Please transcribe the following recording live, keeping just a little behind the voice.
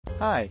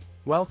Hi,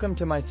 welcome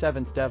to my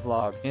 7th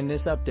devlog. In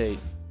this update,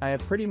 I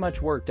have pretty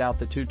much worked out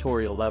the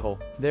tutorial level.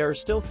 There are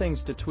still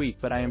things to tweak,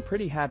 but I am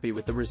pretty happy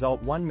with the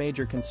result. One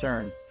major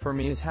concern for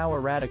me is how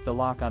erratic the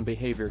lock-on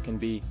behavior can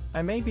be.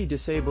 I may be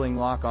disabling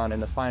lock-on in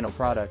the final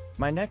product.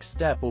 My next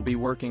step will be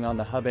working on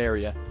the hub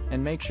area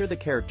and make sure the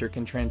character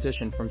can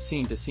transition from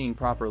scene to scene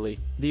properly.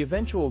 The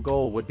eventual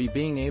goal would be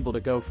being able to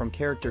go from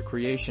character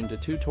creation to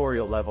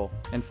tutorial level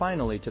and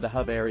finally to the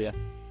hub area.